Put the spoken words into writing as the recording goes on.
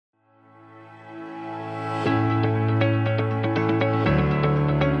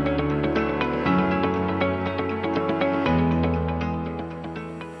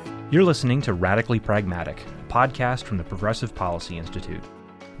You're listening to Radically Pragmatic, a podcast from the Progressive Policy Institute.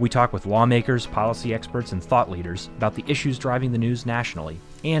 We talk with lawmakers, policy experts, and thought leaders about the issues driving the news nationally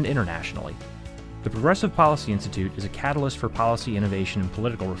and internationally. The Progressive Policy Institute is a catalyst for policy innovation and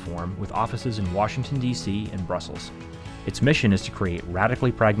political reform with offices in Washington, D.C. and Brussels. Its mission is to create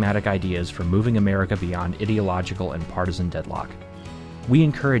radically pragmatic ideas for moving America beyond ideological and partisan deadlock. We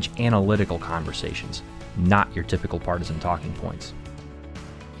encourage analytical conversations, not your typical partisan talking points.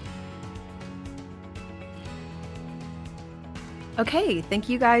 Okay, thank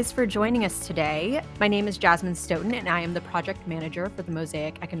you guys for joining us today. My name is Jasmine Stoughton, and I am the project manager for the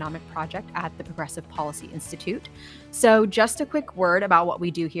Mosaic Economic Project at the Progressive Policy Institute. So just a quick word about what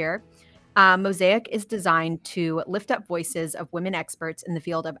we do here. Mosaic is designed to lift up voices of women experts in the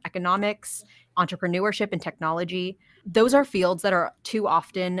field of economics, entrepreneurship, and technology. Those are fields that are too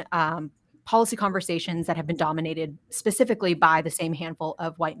often policy conversations that have been dominated specifically by the same handful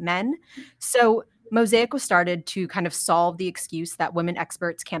of white men. So Mosaic was started to kind of solve the excuse that women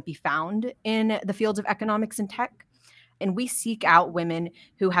experts can't be found in the fields of economics and tech. And we seek out women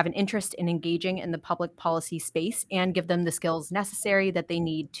who have an interest in engaging in the public policy space and give them the skills necessary that they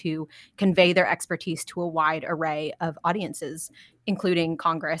need to convey their expertise to a wide array of audiences, including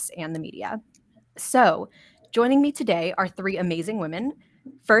Congress and the media. So joining me today are three amazing women.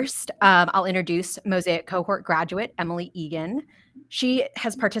 First, I'll introduce Mosaic cohort graduate Emily Egan. She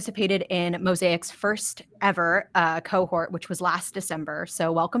has participated in Mosaic's first ever cohort, which was last December.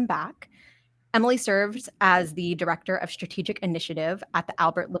 So welcome back. Emily serves as the Director of Strategic Initiative at the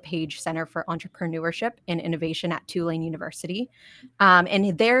Albert LePage Center for Entrepreneurship and Innovation at Tulane University.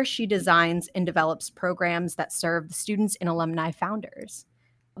 And there she designs and develops programs that serve the students and alumni founders.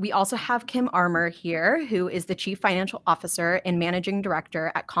 We also have Kim Armour here, who is the Chief Financial Officer and Managing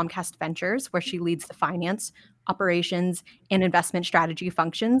Director at Comcast Ventures, where she leads the finance, operations, and investment strategy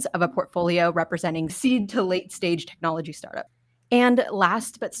functions of a portfolio representing seed to late stage technology startup. And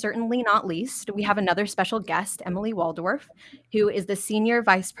last but certainly not least, we have another special guest, Emily Waldorf, who is the Senior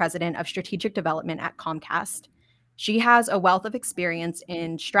Vice President of Strategic Development at Comcast. She has a wealth of experience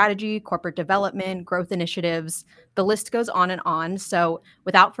in strategy, corporate development, growth initiatives. The list goes on and on. So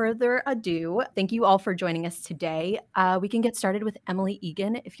without further ado, thank you all for joining us today. We can get started with Emily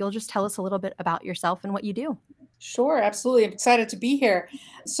Egan. If you'll just tell us a little bit about yourself and what you do. Sure, absolutely. I'm excited to be here.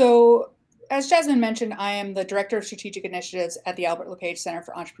 So as Jasmine mentioned, I am the Director of Strategic Initiatives at the Albert LePage Center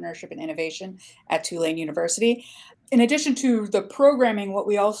for Entrepreneurship and Innovation at Tulane University. In addition to the programming, what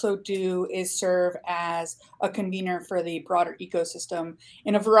we also do is serve as a convener for the broader ecosystem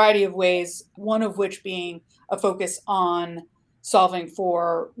in a variety of ways, one of which being a focus on solving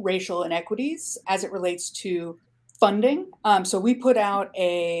for racial inequities as it relates to funding. So we put out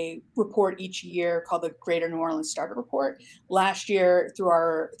a report each year called the Greater New Orleans Startup Report. Last year, through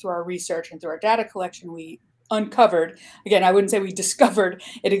our research and through our data collection, we uncovered, again, I wouldn't say we discovered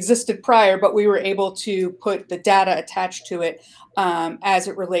it existed prior, but we were able to put the data attached to it as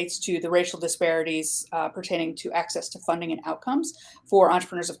it relates to the racial disparities pertaining to access to funding and outcomes for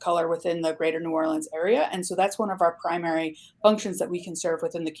entrepreneurs of color within the greater New Orleans area. And so that's one of our primary functions that we can serve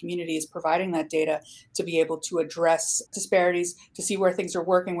within the community, is providing that data to be able to address disparities, to see where things are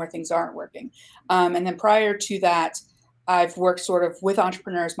working, where things aren't working. And then prior to that, I've worked sort of with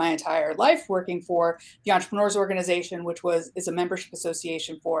entrepreneurs my entire life, working for the Entrepreneurs Organization, which is a membership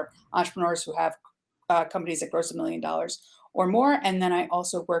association for entrepreneurs who have companies that gross $1 million or more. And then I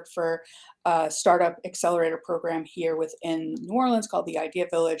also work for a startup accelerator program here within New Orleans called the Idea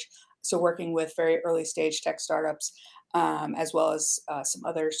Village. So working with very early stage tech startups, as well as some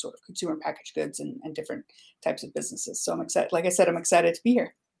other sort of consumer packaged goods and different types of businesses. So I'm excited. Like I said, I'm excited to be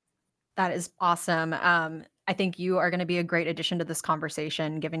here. That is awesome. I think you are going to be a great addition to this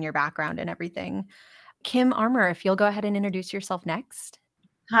conversation, given your background and everything. Kim Armour, if you'll go ahead and introduce yourself next.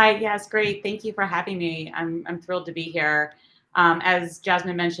 Hi, yes, great. Thank you for having me. I'm thrilled to be here. As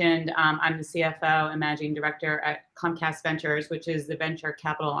Jasmine mentioned, I'm the CFO and Managing Director at Comcast Ventures, which is the venture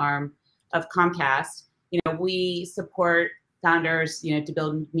capital arm of Comcast. We support founders, to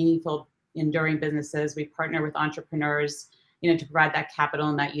build meaningful, enduring businesses. We partner with entrepreneurs, to provide that capital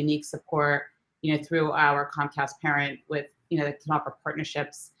and that unique support, through our Comcast parent that can offer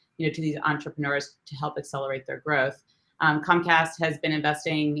partnerships, to these entrepreneurs to help accelerate their growth. Comcast has been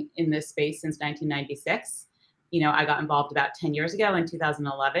investing in this space since 1996. I got involved about 10 years ago in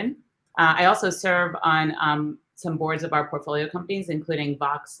 2011. I also serve on some boards of our portfolio companies, including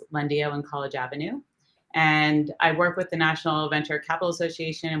Vox, Lendio, and College Avenue. And I work with the National Venture Capital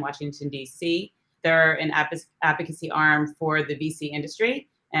Association in Washington, D.C. They're an advocacy arm for the VC industry.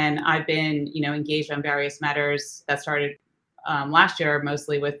 And I've been, engaged on various matters that started last year,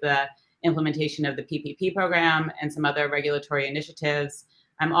 mostly with the implementation of the PPP program and some other regulatory initiatives.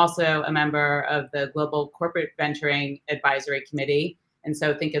 I'm also a member of the Global Corporate Venturing Advisory Committee. And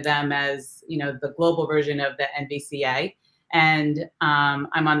so think of them as, the global version of the NVCA. And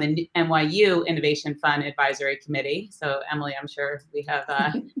I'm on the NYU Innovation Fund Advisory Committee. So Emily, I'm sure we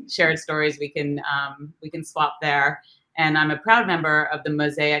have shared stories we can swap there. And I'm a proud member of the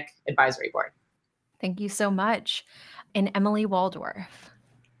Mosaic Advisory Board. Thank you so much. And Emily Waldorf.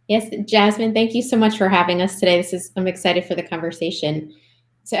 Yes, Jasmine, thank you so much for having us today. I'm excited for the conversation.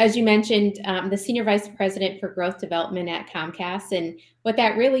 So as you mentioned, the Senior Vice President for Growth Development at Comcast. And what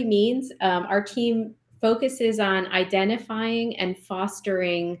that really means, our team focuses on identifying and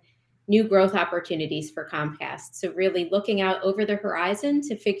fostering new growth opportunities for Comcast. So really looking out over the horizon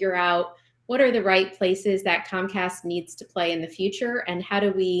to figure out what are the right places that Comcast needs to play in the future, and how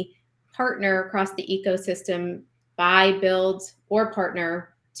do we partner across the ecosystem, buy, build, or partner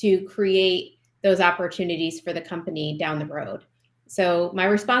to create those opportunities for the company down the road. So my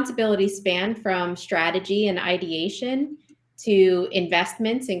responsibilities span from strategy and ideation to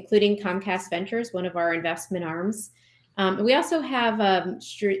investments, including Comcast Ventures, one of our investment arms. We also have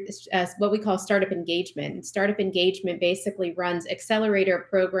what we call startup engagement. Startup engagement basically runs accelerator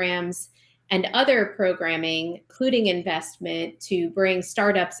programs and other programming, including investment, to bring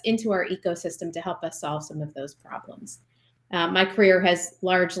startups into our ecosystem to help us solve some of those problems. My career has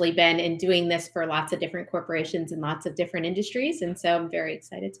largely been in doing this for lots of different corporations and lots of different industries. And so I'm very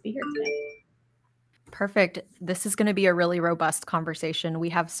excited to be here today. Perfect. This is going to be a really robust conversation. We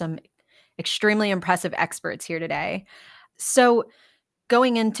have some extremely impressive experts here today. So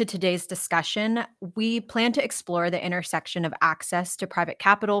going into today's discussion, we plan to explore the intersection of access to private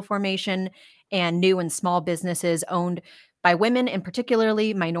capital formation and new and small businesses owned by women, and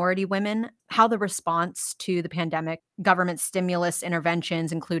particularly minority women, how the response to the pandemic, government stimulus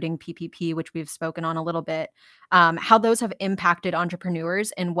interventions, including PPP, which we've spoken on a little bit, how those have impacted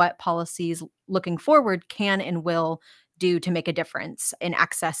entrepreneurs, and what policies looking forward can and will do to make a difference in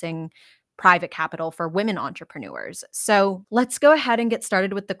accessing private capital for women entrepreneurs. So let's go ahead and get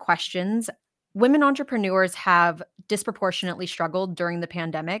started with the questions. Women entrepreneurs have disproportionately struggled during the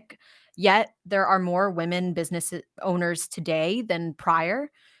pandemic, yet there are more women business owners today than prior.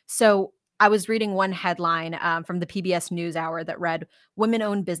 So I was reading one headline from the PBS NewsHour that read,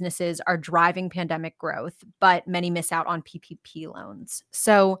 "Women-owned businesses are driving pandemic growth, but many miss out on PPP loans."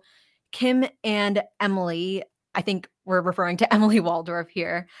 So Kim and Emily, I think we're referring to Emily Waldorf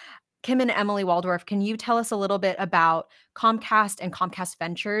here. Kim and Emily Waldorf, can you tell us a little bit about Comcast and Comcast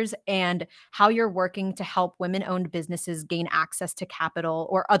Ventures and how you're working to help women-owned businesses gain access to capital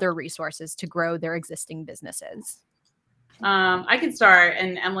or other resources to grow their existing businesses? I can start,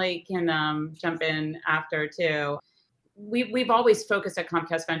 and Emily can jump in after too. We've always focused at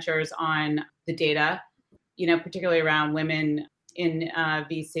Comcast Ventures on the data, particularly around women in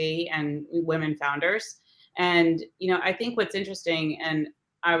VC and women founders. And I think what's interesting, and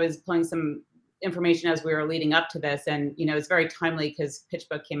I was pulling some information as we were leading up to this, and it's very timely because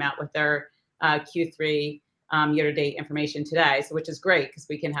PitchBook came out with their Q3 year-to-date information today, so which is great because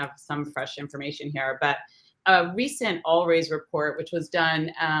we can have some fresh information here. But a recent Allraise report, which was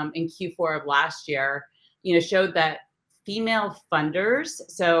done in Q4 of last year, showed that female funders,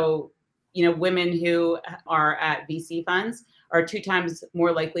 so women who are at VC funds, are 2 times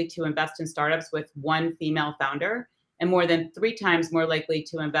more likely to invest in startups with one female founder, and more than 3 times more likely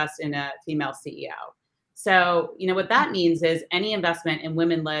to invest in a female CEO. So, what that means is any investment in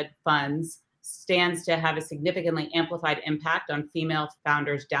women-led funds stands to have a significantly amplified impact on female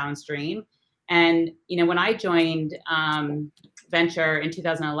founders downstream. And, when I joined Venture in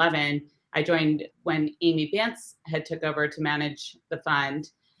 2011, I joined when Amy Bantz had took over to manage the fund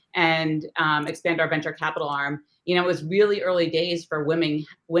and expand our venture capital arm. It was really early days for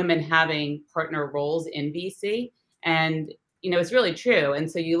women having partner roles in VC. And, it's really true. And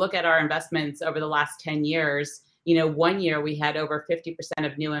so you look at our investments over the last 10 years, 1 year we had over 50%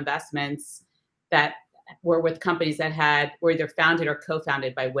 of new investments that were with companies that were either founded or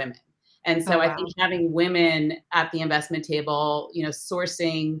co-founded by women. And so I think having women at the investment table,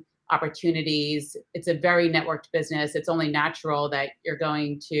 sourcing opportunities, it's a very networked business. It's only natural that you're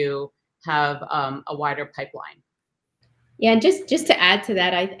going to have a wider pipeline. Yeah, and just to add to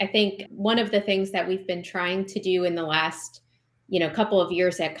that, I think one of the things that we've been trying to do in the last, couple of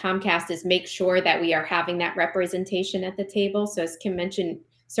years at Comcast is make sure that we are having that representation at the table. So as Kim mentioned,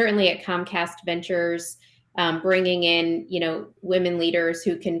 certainly at Comcast Ventures, bringing in, women leaders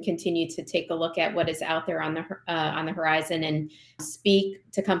who can continue to take a look at what is out there on the horizon and speak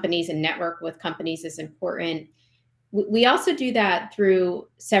to companies and network with companies is important. We also do that through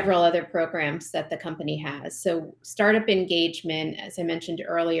several other programs that the company has. So Startup Engagement, as I mentioned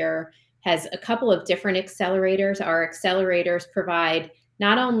earlier, has a couple of different accelerators. Our accelerators provide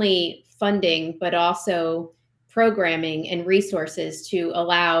not only funding, but also programming and resources to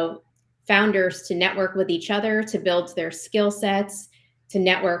allow founders to network with each other, to build their skill sets, to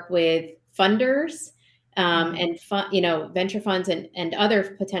network with funders and venture funds and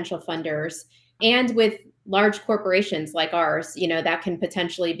other potential funders, and with large corporations like ours, that can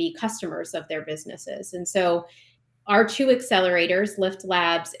potentially be customers of their businesses. And so our two accelerators, Lift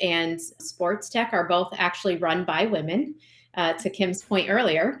Labs and Sports Tech, are both actually run by women, to Kim's point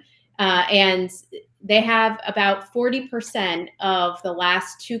earlier. And they have about 40% of the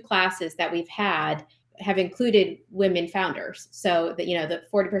last two classes that we've had have included women founders. So the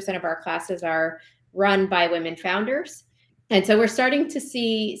 40% of our classes are run by women founders. And so we're starting to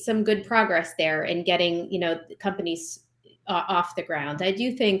see some good progress there in getting, companies off the ground. I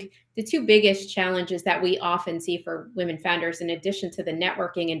do think the two biggest challenges that we often see for women founders, in addition to the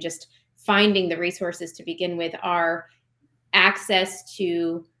networking and just finding the resources to begin with, are access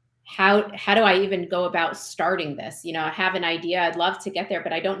to how do I even go about starting this? I have an idea, I'd love to get there,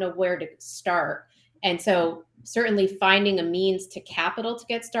 but I don't know where to start. And so certainly finding a means to capital to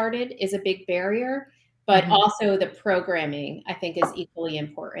get started is a big barrier. But also the programming, I think, is equally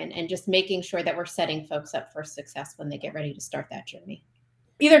important, and just making sure that we're setting folks up for success when they get ready to start that journey.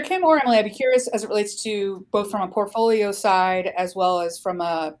 Either Kim or Emily, I'd be curious as it relates to both from a portfolio side as well as from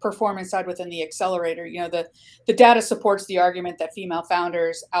a performance side within the accelerator. The data supports the argument that female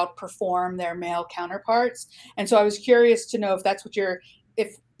founders outperform their male counterparts. And so I was curious to know if that's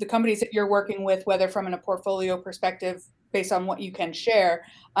if the companies that you're working with, whether from a portfolio perspective, based on what you can share,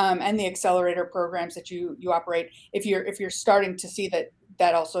 and the accelerator programs that you operate, if you're starting to see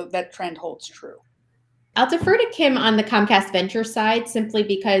that trend holds true. I'll defer to Kim on the Comcast Venture side, simply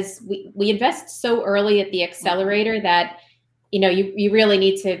because we invest so early at the accelerator that you really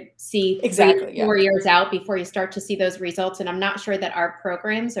need to see exactly 4 years out before you start to see those results. And I'm not sure that our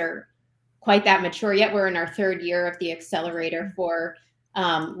programs are quite that mature yet. We're in our third year of the accelerator for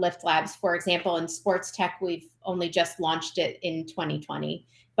Lift Labs, for example. In Sports Tech, we've only just launched it in 2020.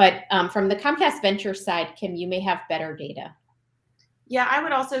 But from the Comcast Venture side, Kim, you may have better data. Yeah, I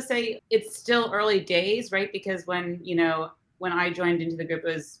would also say it's still early days, right? Because when I joined into the group,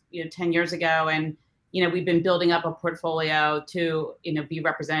 it was 10 years ago, and we've been building up a portfolio to be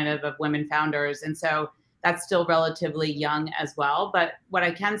representative of women founders, and so that's still relatively young as well. But what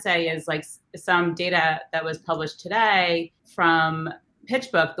I can say is, like, some data that was published today from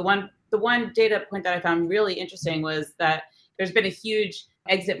PitchBook, the one data point that I found really interesting was that there's been a huge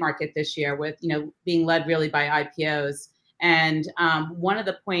exit market this year, with being led really by IPOs. And one of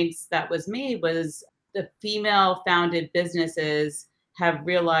the points that was made was the female-founded businesses have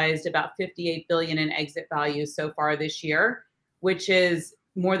realized about $58 billion in exit value so far this year, which is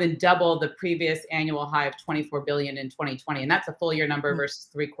more than double the previous annual high of $24 billion in 2020. And that's a full year number versus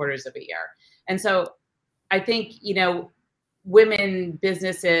 3/4 of a year. And so I think, women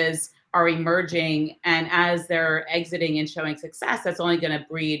businesses are emerging, and as they're exiting and showing success, that's only going to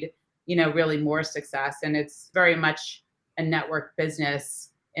breed, really more success. And it's very much a network business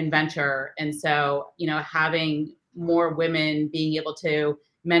in venture. And so, having more women being able to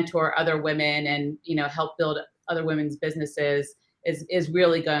mentor other women and, help build other women's businesses is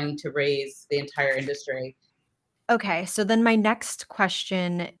really going to raise the entire industry. Okay, so then my next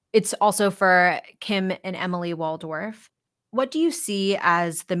question, it's also for Kim and Emily Waldorf. What do you see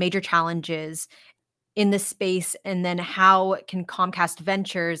as the major challenges in this space, and then how can Comcast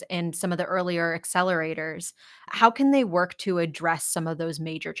Ventures and some of the earlier accelerators, how can they work to address some of those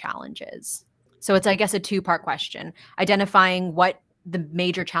major challenges? So it's, I guess, a two-part question: identifying what the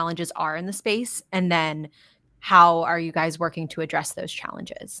major challenges are in the space, and then how are you guys working to address those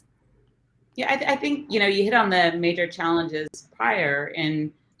challenges? Yeah, I think, you hit on the major challenges prior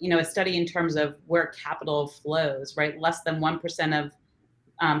in, a study in terms of where capital flows, right? Less than 1%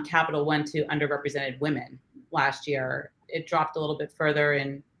 of capital went to underrepresented women last year. It dropped a little bit further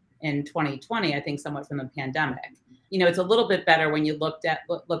in 2020, I think, somewhat from the pandemic. It's a little bit better when you look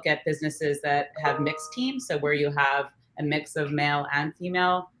at businesses that have mixed teams, so where you have a mix of male and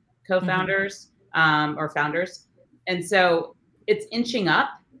female co-founders or founders. And so it's inching up.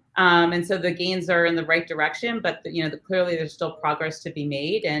 And so the gains are in the right direction, but clearly there's still progress to be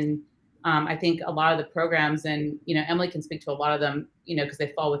made. And I think a lot of the programs, and Emily can speak to a lot of them, because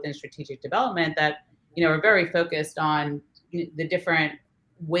they fall within strategic development, that are very focused on the different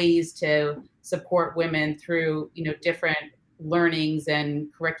ways to support women through different learnings and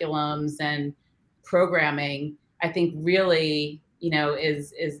curriculums and programming. I think really,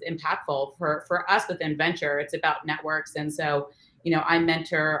 is impactful for us within venture. It's about networks. And so, I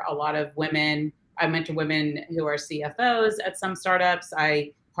mentor a lot of women. I mentor women who are CFOs at some startups.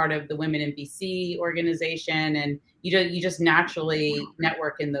 I part of the Women in VC organization, and you just naturally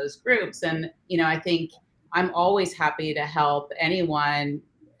network in those groups. And I think I'm always happy to help anyone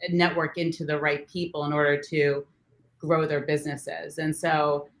network into the right people in order to grow their businesses. And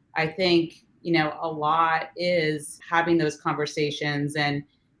so I think a lot is having those conversations and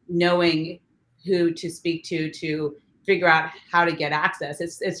knowing who to speak to figure out how to get access.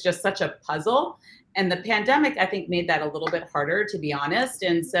 It's just such a puzzle. And the pandemic, I think, made that a little bit harder, to be honest.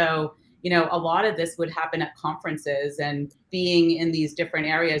 And so, a lot of this would happen at conferences and being in these different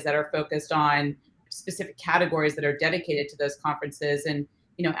areas that are focused on specific categories that are dedicated to those conferences. And,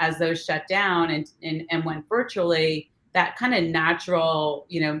 as those shut down and went virtually, that kind of natural,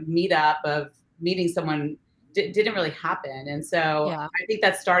 meetup of meeting someone didn't really happen. And so I think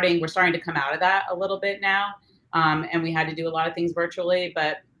we're starting to come out of that a little bit now. And we had to do a lot of things virtually,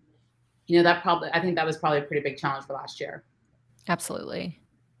 but I think that was probably a pretty big challenge for last year. Absolutely.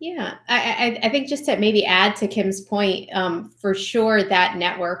 Yeah, I think just to maybe add to Kim's point, for sure that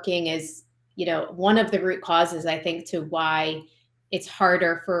networking is, one of the root causes, I think, to why it's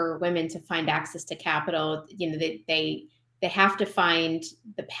harder for women to find access to capital. They have to find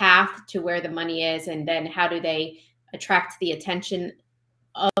the path to where the money is, and then how do they attract the attention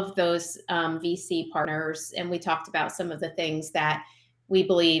of those VC partners. And we talked about some of the things that we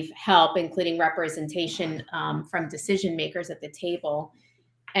believe help, including representation from decision makers at the table.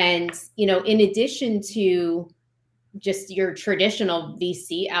 And, in addition to just your traditional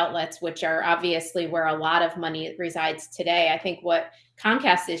VC outlets, which are obviously where a lot of money resides today, I think what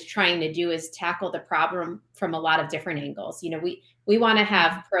Comcast is trying to do is tackle the problem from a lot of different angles. We want to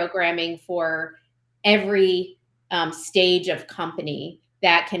have programming for every stage of company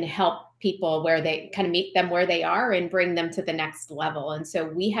that can help people where they kind of meet them where they are and bring them to the next level. And so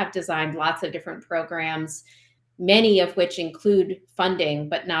we have designed lots of different programs, many of which include funding,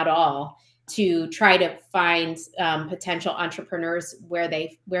 but not all, to try to find potential entrepreneurs where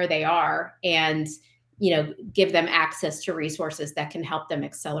they are and give them access to resources that can help them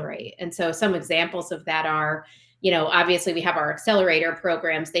accelerate. And so some examples of that are, obviously we have our accelerator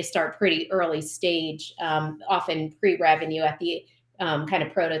programs. They start pretty early stage, often pre-revenue at the kind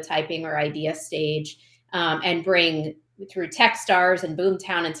of prototyping or idea stage, and bring through Techstars and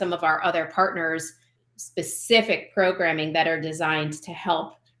Boomtown and some of our other partners specific programming that are designed to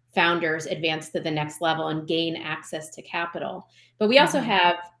help founders advance to the next level and gain access to capital. But we also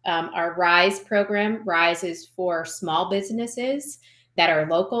have our RISE program. RISE is for small businesses that are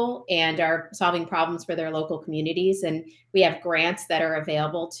local and are solving problems for their local communities. And we have grants that are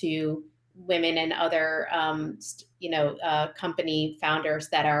available to women and other, company founders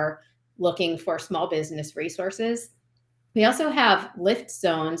that are looking for small business resources. We also have Lift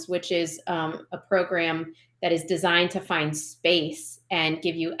Zones, which is a program that is designed to find space and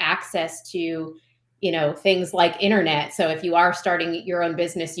give you access to, things like internet. So if you are starting your own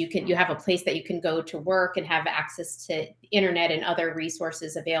business, you have a place that you can go to work and have access to internet and other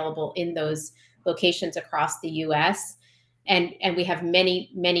resources available in those locations across the U.S. And we have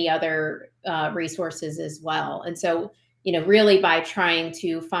many, many other resources as well. And so, really by trying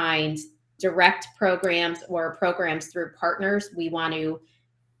to find direct programs or programs through partners, we want to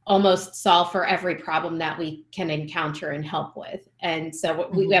almost solve for every problem that we can encounter and help with. And so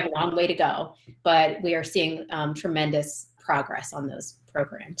we have a long way to go, but we are seeing tremendous progress on those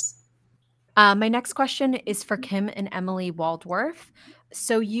programs. My next question is for Kim and Emily Waldworth.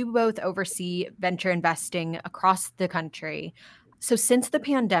 So you both oversee venture investing across the country. So since the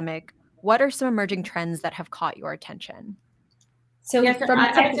pandemic, what are some emerging trends that have caught your attention? So yes,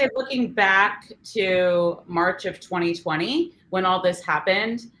 I'd say looking back to March of 2020, when all this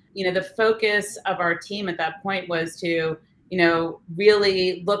happened, the focus of our team at that point was to,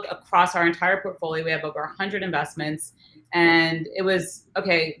 really look across our entire portfolio. We have over 100 investments, and it was,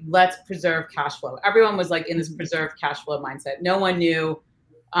 okay, let's preserve cash flow. Everyone was like in this preserve cash flow mindset. No one knew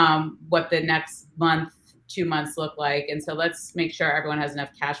what the next month, 2 months look like. And so let's make sure everyone has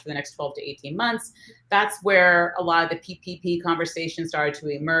enough cash for the next 12 to 18 months. That's where a lot of the PPP conversation started to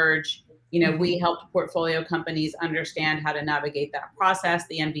emerge. We helped portfolio companies understand how to navigate that process.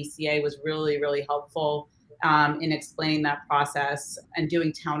 The MVCA was really, really helpful in explaining that process and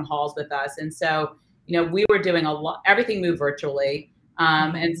doing town halls with us. And so, we were doing everything moved virtually.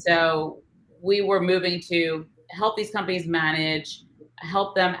 And so we were moving to help these companies manage,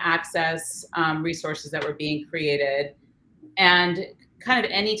 help them access resources that were being created, and kind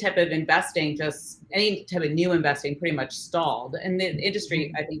of any type of investing, just any type of new investing pretty much stalled. And the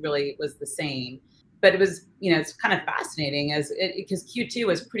industry, I think, really was the same. But it was, it's kind of fascinating because Q2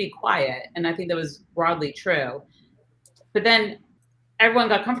 was pretty quiet. And I think that was broadly true. But then everyone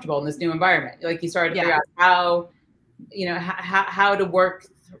got comfortable in this new environment. Like you started to figure out how to work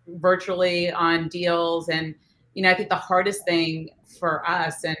virtually on deals. And, I think the hardest thing for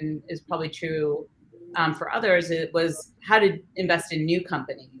us, and is probably true for others, it was how to invest in new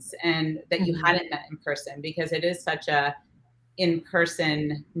companies and that you hadn't met in person, because it is such a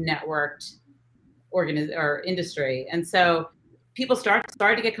in-person networked or industry. And so people started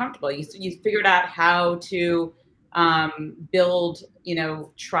to get comfortable. You figured out how to build,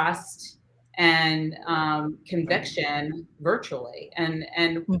 trust and conviction virtually. And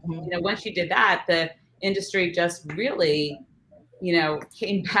once you did that, the industry just really,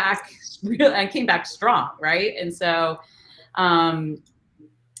 came back strong, right? And so,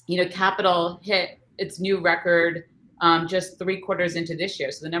 capital hit its new record just 3 quarters into this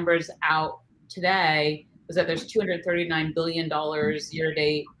year. So the numbers out today was that there's $239 billion year to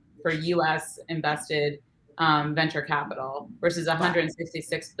date for U.S. invested venture capital versus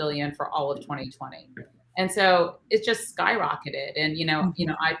 $166 billion for all of 2020. And so it's just skyrocketed. And,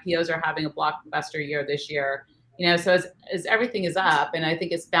 IPOs are having a blockbuster year this year. So as everything is up, and I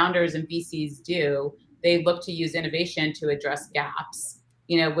think as founders and VCs do, they look to use innovation to address gaps,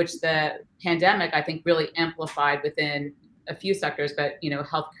 which the pandemic, I think, really amplified within a few sectors, but,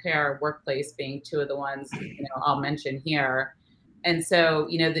 healthcare, workplace being two of the ones, I'll mention here. And so,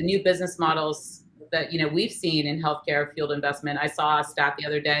 the new business models that, we've seen in healthcare field investment, I saw a stat the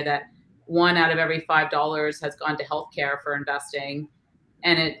other day that 1 out of every $5 has gone to healthcare for investing.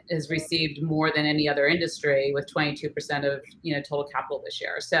 And it has received more than any other industry, with 22% of, total capital this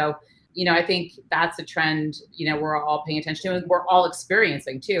year. So, I think that's a trend, we're all paying attention to, and we're all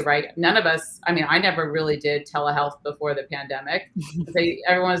experiencing too, right? None of us, I never really did telehealth before the pandemic.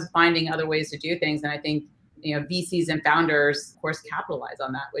 Everyone's finding other ways to do things. And I think, VCs and founders, of course, capitalize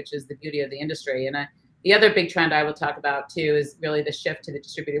on that, which is the beauty of the industry. And the other big trend I will talk about too is really the shift to the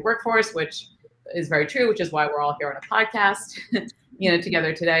distributed workforce, which is very true, which is why we're all here on a podcast,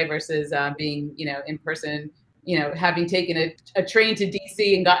 together today versus being, in person, having taken a train to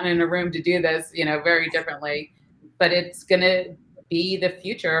DC and gotten in a room to do this, very differently. But it's going to be the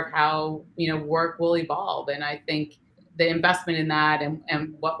future of how, work will evolve. And I think the investment in that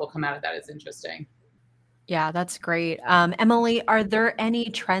and what will come out of that is interesting. Yeah, that's great. Emily, are there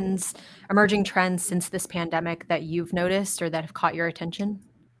any emerging trends since this pandemic that you've noticed or that have caught your attention?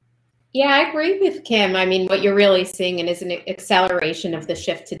 Yeah, I agree with Kim. What you're really seeing is an acceleration of the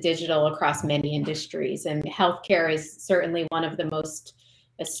shift to digital across many industries. And healthcare is certainly one of the most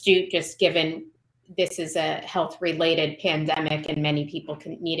astute, just given this is a health-related pandemic and many people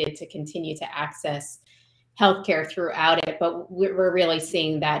needed to continue to access healthcare throughout it. But we're really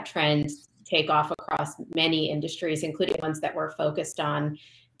seeing that trend take off across many industries, including ones that we're focused on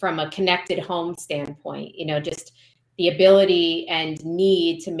from a connected home standpoint. Just the ability and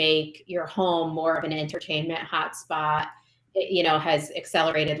need to make your home more of an entertainment hotspot, has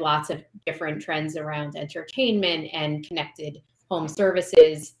accelerated lots of different trends around entertainment and connected home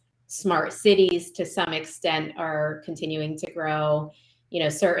services. Smart cities, to some extent, are continuing to grow.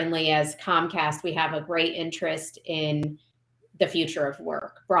 Certainly as Comcast, we have a great interest in the future of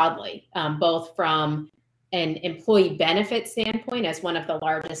work broadly, both from an employee benefit standpoint as one of the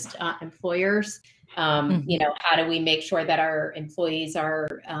largest employers. How do we make sure that our employees are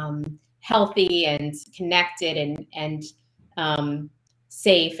healthy and connected and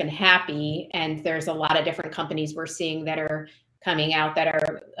safe and happy? And there's a lot of different companies we're seeing that are coming out that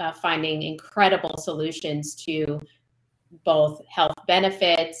are finding incredible solutions to both health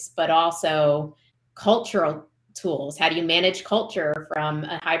benefits, but also cultural tools. How do you manage culture from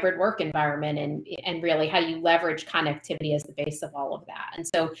a hybrid work environment, and really how do you leverage connectivity as the base of all of that? And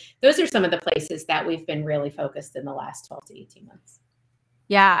so those are some of the places that we've been really focused in the last 12 to 18 months.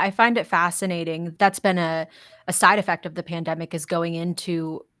 Yeah, I find it fascinating. That's been a side effect of the pandemic, is going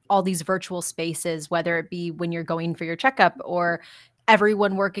into all these virtual spaces, whether it be when you're going for your checkup or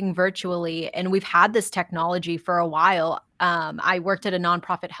everyone working virtually. And we've had this technology for a while. I worked at a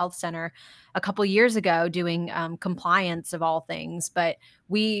nonprofit health center a couple years ago doing compliance of all things, but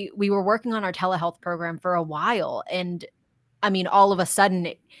we were working on our telehealth program for a while. And all of a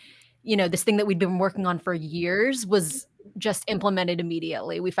sudden, this thing that we'd been working on for years was just implemented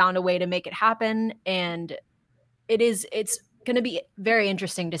immediately. We found a way to make it happen. And it's going to be very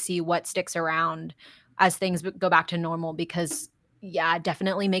interesting to see what sticks around as things go back to normal, because it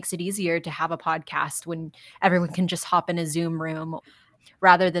definitely makes it easier to have a podcast when everyone can just hop in a Zoom room.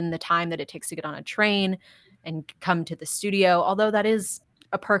 rather than the time that it takes to get on a train and come to the studio, although that is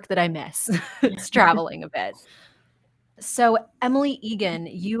a perk that I miss. It's traveling a bit. So, Emily Egan,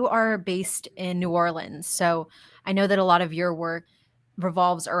 you are based in New Orleans. So, I know that a lot of your work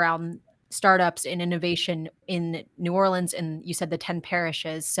revolves around startups and innovation in New Orleans, and you said the 10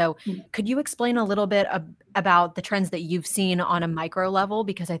 parishes. So, could you explain a little bit about the trends that you've seen on a micro level?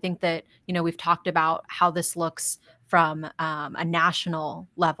 Because I think that, we've talked about how this looks from a national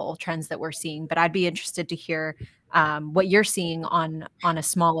level, trends that we're seeing, but I'd be interested to hear what you're seeing on a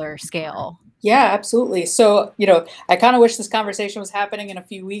smaller scale. Yeah, absolutely. So, I kind of wish this conversation was happening in a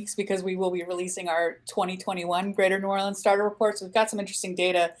few weeks because we will be releasing our 2021 Greater New Orleans Starter Report. So we've got some interesting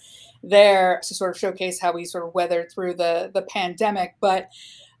data there to sort of showcase how we sort of weathered through the pandemic. But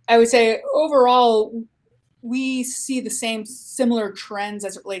I would say overall, we see the similar trends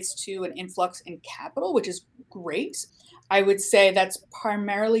as it relates to an influx in capital, which is great. I would say that's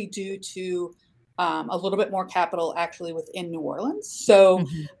primarily due to a little bit more capital actually within New Orleans. So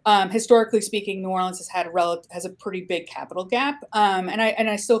historically speaking, New Orleans has a pretty big capital gap. And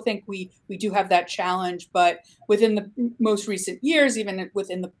I still think we do have that challenge, but within the most recent years, even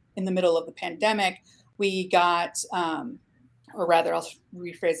in the middle of the pandemic, we got, or rather I'll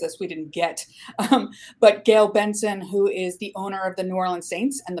rephrase this, we didn't get, but Gail Benson, who is the owner of the New Orleans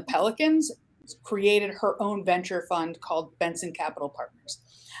Saints and the Pelicans, created her own venture fund called Benson Capital Partners.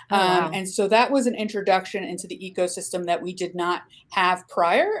 Wow. And so that was an introduction into the ecosystem that we did not have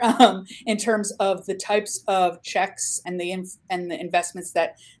prior, in terms of the types of checks and the investments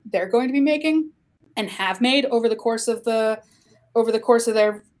that they're going to be making and have made over the course of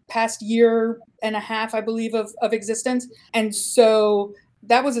their past year and a half, I believe, of existence. And so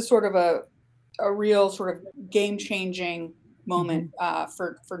that was a sort of a real sort of game-changing moment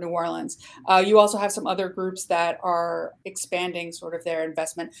for New Orleans. You also have some other groups that are expanding sort of their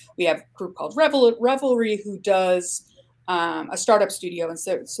investment. We have a group called Revelry, who does a startup studio, and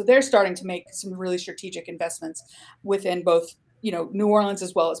so they're starting to make some really strategic investments within both New Orleans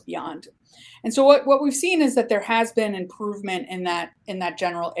as well as beyond. And so what we've seen is that there has been improvement in that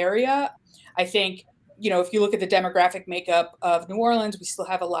general area. I think if you look at the demographic makeup of New Orleans, we still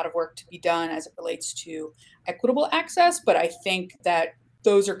have a lot of work to be done as it relates to equitable access. But I think that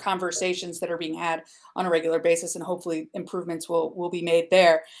those are conversations that are being had on a regular basis, and hopefully improvements will be made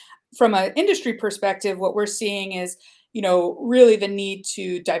there. From an industry perspective, what we're seeing is, really the need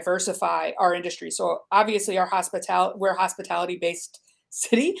to diversify our industry. So obviously we're a hospitality-based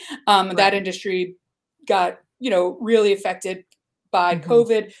city. Right. That industry got, really affected by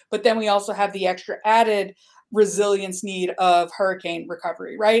COVID, but then we also have the extra added resilience need of hurricane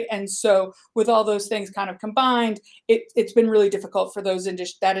recovery, right? And so with all those things kind of combined, it's been really difficult for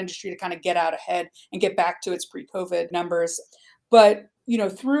that industry to kind of get out ahead and get back to its pre-COVID numbers. But,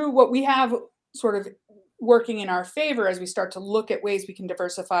 through what we have sort of working in our favor as we start to look at ways we can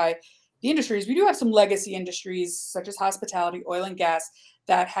diversify the industries, we do have some legacy industries such as hospitality, oil and gas,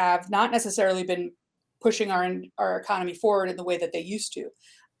 that have not necessarily been pushing our economy forward in the way that they used to.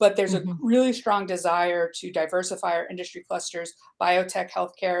 But there's a really strong desire to diversify our industry clusters. Biotech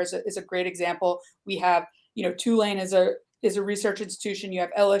healthcare is a great example. We have, Tulane is a research institution. You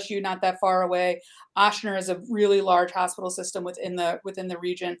have LSU not that far away. Ochsner is a really large hospital system within the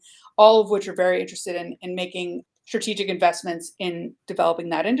region, all of which are very interested in making strategic investments in developing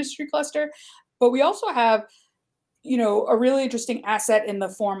that industry cluster. But we also have a really interesting asset in the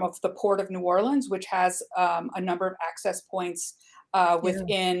form of the Port of New Orleans, which has a number of access points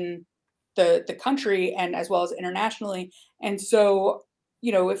within the country and as well as internationally. And so,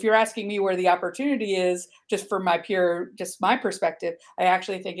 if you're asking me where the opportunity is, just my perspective, I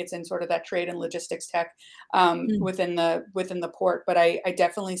actually think it's in sort of that trade and logistics tech within the port. But I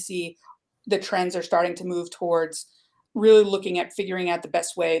definitely see the trends are starting to move towards really looking at figuring out the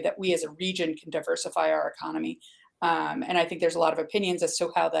best way that we as a region can diversify our economy. And I think there's a lot of opinions as to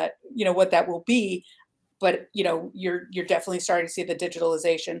how that, what that will be. But, you're definitely starting to see the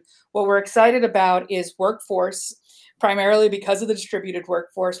digitalization. What we're excited about is workforce, primarily because of the distributed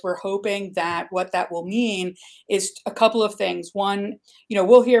workforce. We're hoping that what that will mean is a couple of things. One,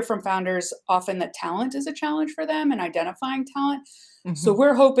 we'll hear from founders often that talent is a challenge for them and identifying talent. So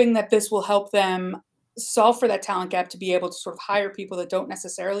we're hoping that this will help them solve for that talent gap to be able to sort of hire people that don't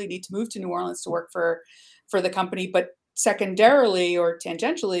necessarily need to move to New Orleans to work for the company, but secondarily or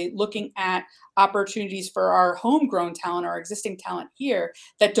tangentially looking at opportunities for our homegrown talent, our existing talent here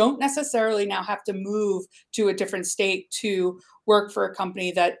that don't necessarily now have to move to a different state to work for a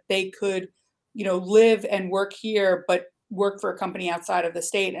company, that they could, live and work here, but work for a company outside of the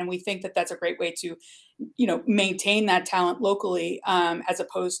state. And we think that that's a great way to, maintain that talent locally, as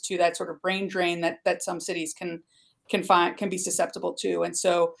opposed to that sort of brain drain that some cities can be susceptible to. And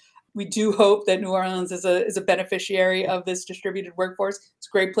so we do hope that New Orleans is a beneficiary of this distributed workforce. It's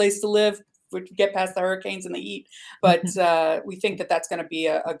a great place to live. We get past the hurricanes and the heat, but we think that that's going to be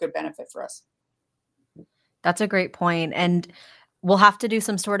a good benefit for us. That's a great point. And we'll have to do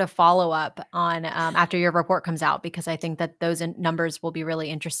some sort of follow-up on after your report comes out, because I think that those numbers will be really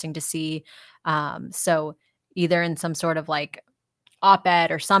interesting to see. So either in some sort of like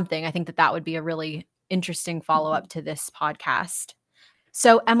op-ed or something, I think that would be a really interesting follow-up to this podcast.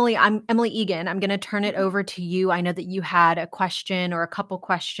 So Emily, I'm Emily Egan. I'm going to turn it over to you. I know that you had a question or a couple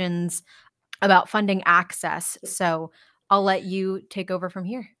questions about funding access. So I'll let you take over from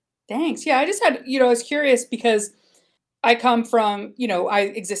here. Thanks. Yeah, I just had, I was curious because I come from,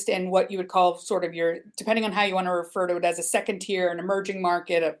 I exist in what you would call sort of depending on how you want to refer to it, as a second tier, an emerging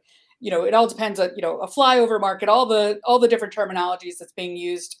market, it all depends on, a flyover market, all the different terminologies that's being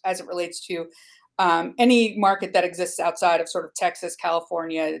used as it relates to any market that exists outside of sort of Texas,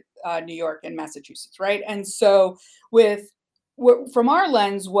 California, New York, and Massachusetts, right? And so from our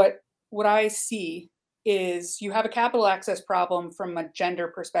lens, what I see is you have a capital access problem from a gender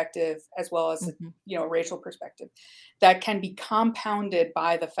perspective as well as a racial perspective that can be compounded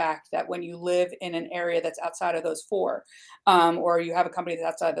by the fact that when you live in an area that's outside of those four, or you have a company that's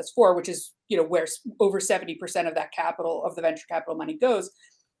outside of those four, which is where over 70% of that capital, of the venture capital money goes.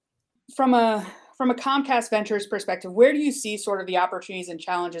 From a Comcast Ventures perspective, where do you see sort of the opportunities and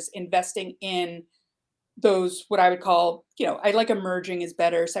challenges investing in those, what I would call, I like emerging is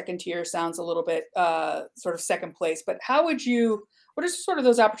better. Second tier sounds a little bit sort of second place, but what are sort of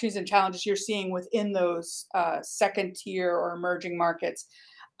those opportunities and challenges you're seeing within those second tier or emerging markets?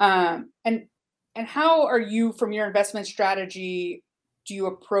 And how are you, from your investment strategy, do you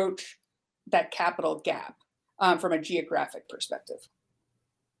approach that capital gap from a geographic perspective?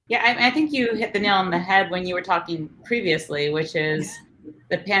 Yeah, I think you hit the nail on the head when you were talking previously, which is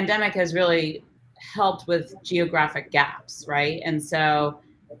the pandemic has really helped with geographic gaps, right? And so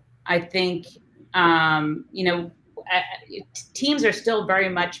I think, teams are still very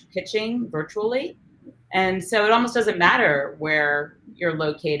much pitching virtually. And so it almost doesn't matter where you're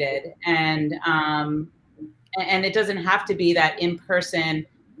located. And it doesn't have to be that in-person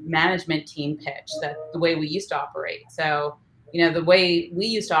management team pitch, that the way we used to operate. So, the way we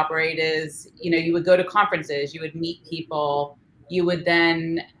used to operate is, you would go to conferences, you would meet people, you would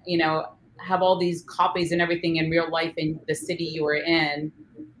then, have all these copies and everything in real life in the city you were in,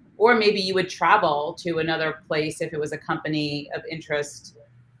 or maybe you would travel to another place if it was a company of interest,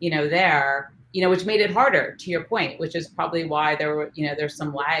 there, which made it harder, to your point, which is probably why there's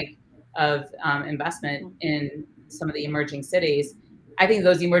some lag of investment in some of the emerging cities. I think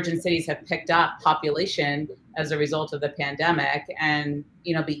those emerging cities have picked up population as a result of the pandemic, and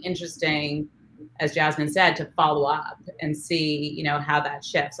be interesting, as Jasmine said, to follow up and see how that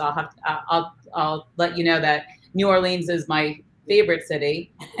shifts. I'll let you know that New Orleans is my favorite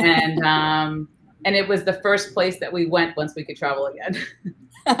city, and it was the first place that we went once we could travel again.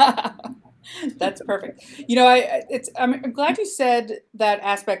 That's perfect. I'm glad you said that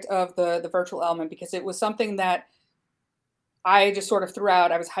aspect of the virtual element, because it was something that I just sort of threw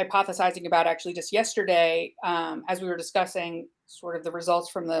out. I was hypothesizing about actually just yesterday, as we were discussing sort of the results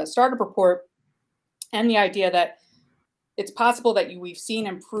from the startup report, and the idea that it's possible that we've seen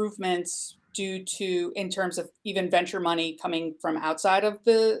improvements due to, in terms of even venture money coming from outside of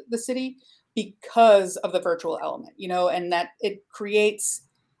the city because of the virtual element, and that it creates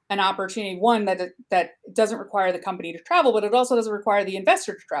an opportunity, one, that doesn't require the company to travel, but it also doesn't require the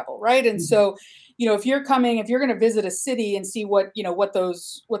investor to travel, right? And so, if you're going to visit a city and see what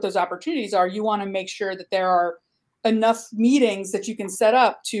those opportunities are, you want to make sure that there are enough meetings that you can set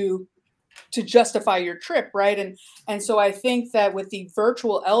up to justify your trip, right? And so I think that with the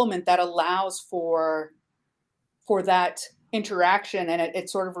virtual element, that allows for that interaction, and it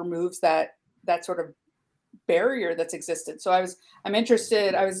sort of removes that sort of barrier that's existed. So I'm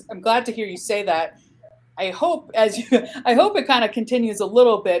interested. I'm glad to hear you say that. I hope it kind of continues a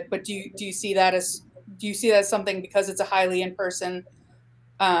little bit, but do you see that as something, because it's a highly in-person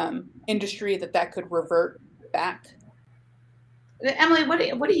industry, that could revert back? Emily,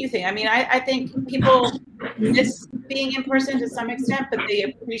 what do you think? I mean, I think people miss being in person to some extent, but they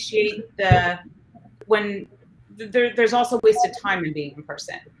appreciate when there's also wasted time in being in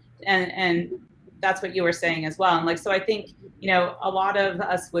person, and that's what you were saying as well. And so I think a lot of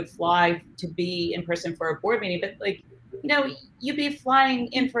us would fly to be in person for a board meeting, but you'd be flying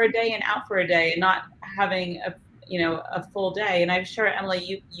in for a day and out for a day, and not having a full day. And I'm sure,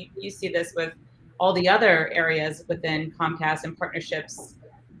 Emily, you see this with all the other areas within Comcast and partnerships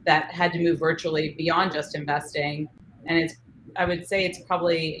that had to move virtually beyond just investing. And I would say it's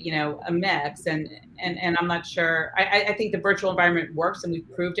probably, a mix. And I'm not sure. I think the virtual environment works, and we've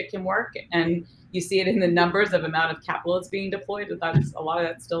proved it can work. And you see it in the numbers of amount of capital that's being deployed. A lot of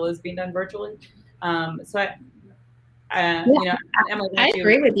that still is being done virtually. Emily, I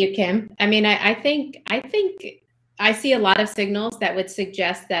agree with you, Kim. I mean, I think I see a lot of signals that would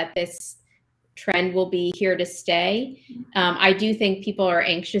suggest that this trend will be here to stay. I do think people are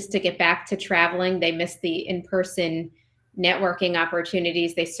anxious to get back to traveling. They miss the in-person networking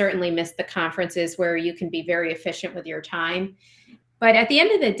opportunities. They certainly miss the conferences where you can be very efficient with your time. But at the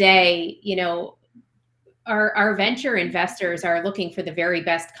end of the day, our venture investors are looking for the very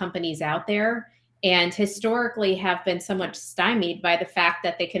best companies out there, and historically have been somewhat stymied by the fact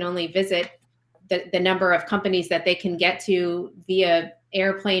that they can only visit the number of companies that they can get to via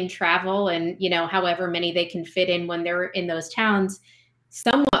airplane travel, and however many they can fit in when they're in those towns,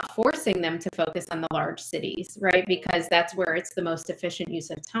 somewhat forcing them to focus on the large cities, right? Because that's where it's the most efficient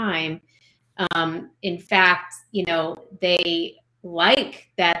use of time. In fact, they like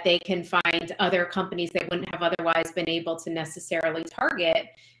that they can find other companies they wouldn't have otherwise been able to necessarily target,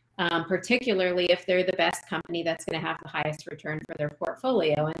 particularly if they're the best company that's going to have the highest return for their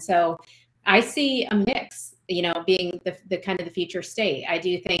portfolio. And so I see a mix, being the kind of the future state. I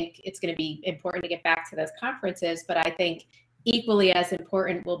do think it's going to be important to get back to those conferences, but I think equally as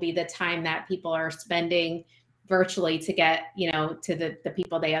important will be the time that people are spending virtually to get, to the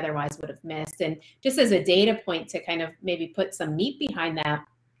people they otherwise would have missed. And just as a data point to kind of maybe put some meat behind that,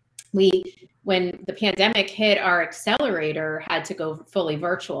 when the pandemic hit, our accelerator had to go fully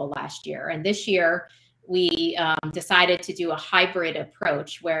virtual last year. And this year, we decided to do a hybrid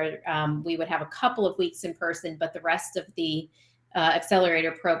approach where we would have a couple of weeks in person, but the rest of the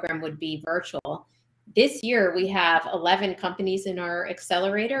accelerator program would be virtual. This year, we have 11 companies in our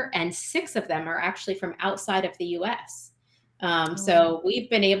accelerator, and 6 of them are actually from outside of the US. So we've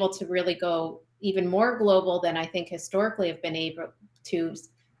been able to really go even more global than I think historically have been able to,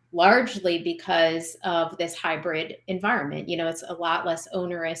 largely because of this hybrid environment. It's a lot less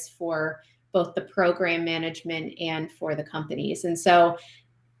onerous for both the program management and for the companies. And so,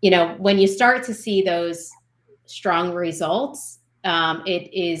 when you start to see those strong results,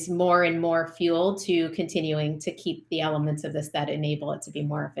 it is more and more fuel to continuing to keep the elements of this that enable it to be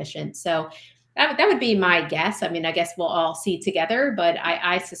more efficient. So that would be my guess. I mean, I guess we'll all see together, but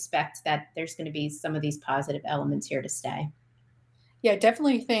I suspect that there's going to be some of these positive elements here to stay. Yeah, I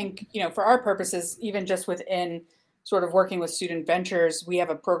definitely think, for our purposes, even just within sort of working with student ventures, we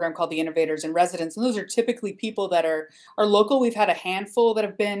have a program called the Innovators in Residence. And those are typically people that are local. We've had a handful that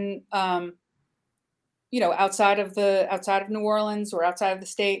have been, outside of New Orleans or outside of the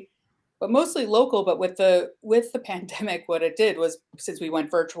state, but mostly local. But with the pandemic, what it did was, since we went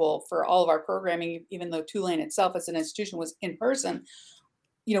virtual for all of our programming, even though Tulane itself as an institution was in person,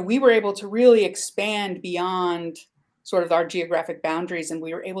 we were able to really expand beyond sort of our geographic boundaries, and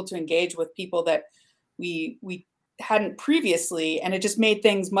we were able to engage with people that we hadn't previously, and it just made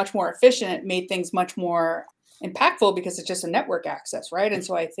things much more efficient, made things much more impactful because it's just a network access, right? And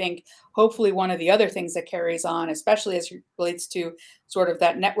so I think hopefully one of the other things that carries on, especially as it relates to sort of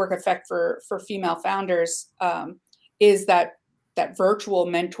that network effect for female founders, is that virtual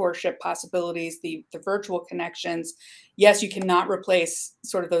mentorship possibilities, the virtual connections. Yes, you cannot replace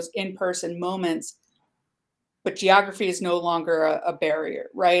sort of those in-person moments, but geography is no longer a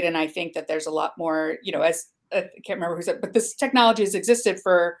barrier, right? And I think that there's a lot more, as I can't remember who said, but this technology has existed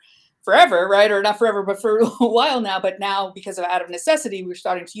for forever, right? Or not forever, but for a while now. But now, because of out of necessity, we're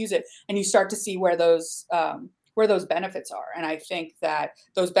starting to use it, and you start to see where those benefits are. And I think that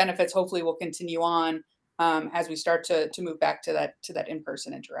those benefits hopefully will continue on as we start to move back to that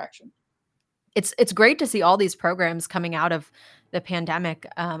in-person interaction. It's great to see all these programs coming out of the pandemic,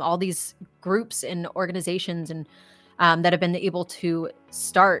 all these groups and organizations and that have been able to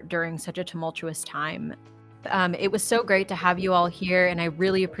start during such a tumultuous time. It was so great to have you all here, and I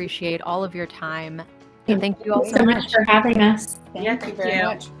really appreciate all of your time. And thank you all so much for having us. Thank you very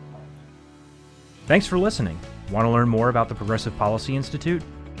much. Thanks for listening. Want to learn more about the Progressive Policy Institute?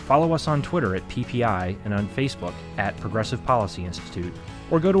 Follow us on Twitter at PPI and on Facebook at Progressive Policy Institute,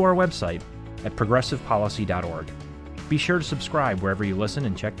 or go to our website at progressivepolicy.org. Be sure to subscribe wherever you listen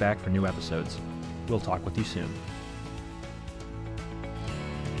and check back for new episodes. We'll talk with you soon.